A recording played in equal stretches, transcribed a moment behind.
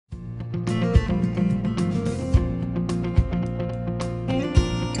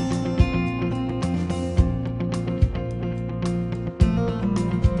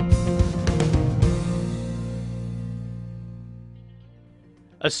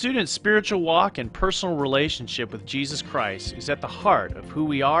A student's spiritual walk and personal relationship with Jesus Christ is at the heart of who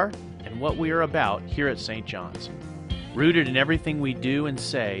we are and what we are about here at St. John's. Rooted in everything we do and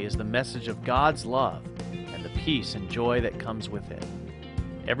say is the message of God's love and the peace and joy that comes with it.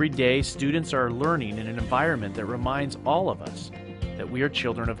 Every day, students are learning in an environment that reminds all of us that we are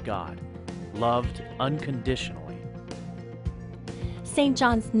children of God, loved unconditionally. St.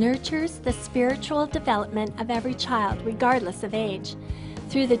 John's nurtures the spiritual development of every child, regardless of age.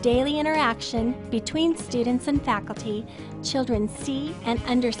 Through the daily interaction between students and faculty, children see and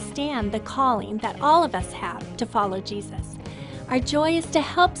understand the calling that all of us have to follow Jesus. Our joy is to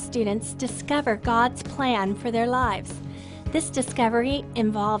help students discover God's plan for their lives. This discovery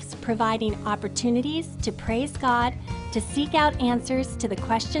involves providing opportunities to praise God, to seek out answers to the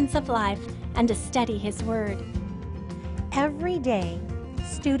questions of life, and to study His Word. Every day,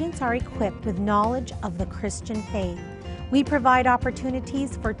 students are equipped with knowledge of the Christian faith. We provide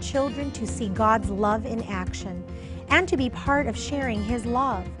opportunities for children to see God's love in action and to be part of sharing His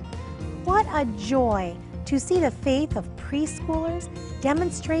love. What a joy to see the faith of preschoolers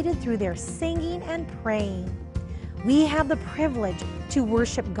demonstrated through their singing and praying. We have the privilege to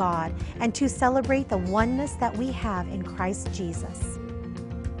worship God and to celebrate the oneness that we have in Christ Jesus.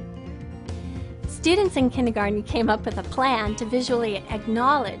 Students in kindergarten came up with a plan to visually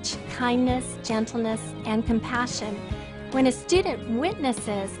acknowledge kindness, gentleness, and compassion. When a student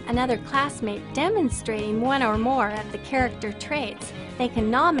witnesses another classmate demonstrating one or more of the character traits, they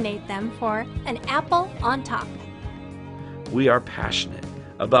can nominate them for an apple on top. We are passionate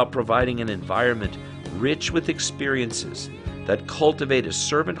about providing an environment rich with experiences that cultivate a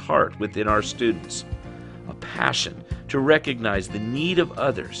servant heart within our students, a passion to recognize the need of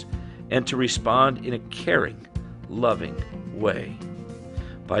others and to respond in a caring, loving way.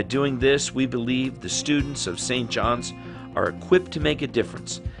 By doing this, we believe the students of St. John's are equipped to make a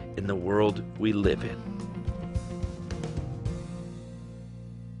difference in the world we live in.